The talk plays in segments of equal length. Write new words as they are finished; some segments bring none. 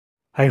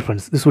Hi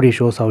friends, this video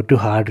shows how to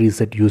hard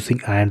reset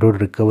using Android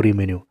recovery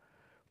menu.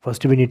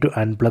 First we need to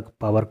unplug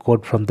power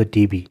cord from the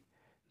TV.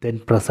 Then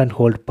press and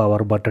hold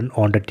power button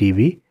on the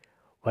TV.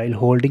 While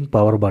holding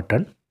power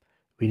button,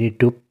 we need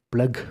to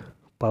plug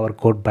power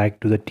cord back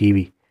to the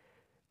TV.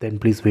 Then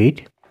please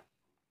wait.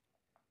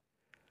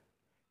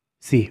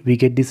 See, we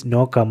get this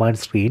no command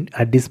screen.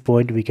 At this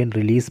point we can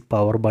release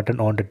power button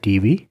on the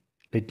TV.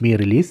 Let me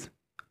release.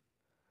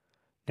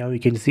 Now we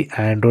can see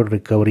Android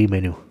recovery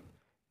menu.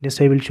 Next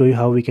I will show you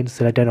how we can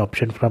select an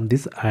option from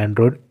this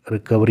Android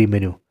recovery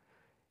menu.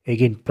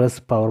 Again press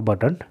power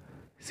button.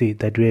 See,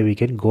 that way we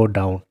can go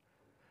down.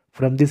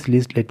 From this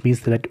list let me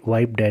select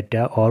wipe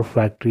data or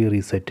factory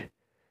reset.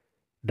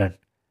 Done.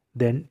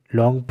 Then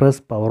long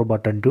press power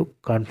button to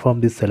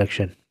confirm this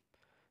selection.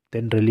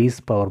 Then release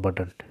power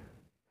button.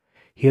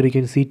 Here you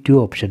can see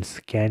two options,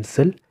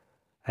 cancel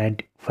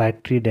and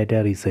factory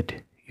data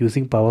reset.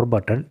 Using power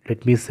button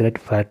let me select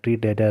factory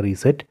data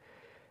reset.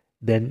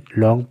 Then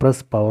long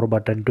press power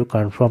button to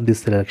confirm this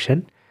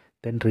selection.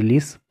 Then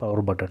release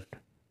power button.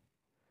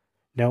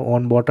 Now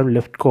on bottom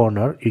left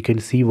corner you can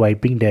see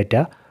wiping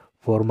data,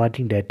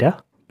 formatting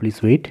data.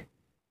 Please wait.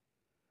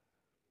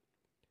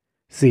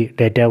 See,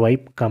 data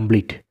wipe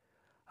complete.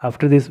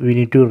 After this we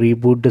need to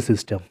reboot the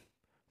system.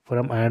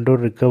 From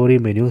Android recovery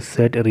menu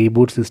set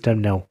reboot system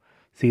now.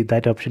 See,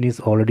 that option is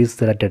already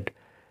selected.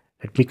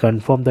 Let me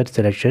confirm that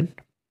selection.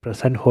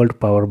 Press and hold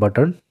power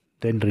button,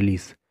 then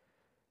release.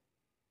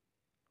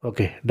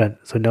 Okay, done.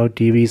 So now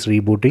TV is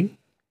rebooting.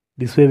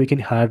 This way we can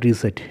hard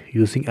reset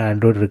using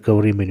Android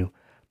recovery menu.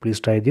 Please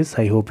try this.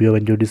 I hope you have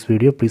enjoyed this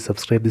video. Please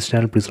subscribe this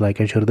channel. Please like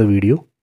and share the video.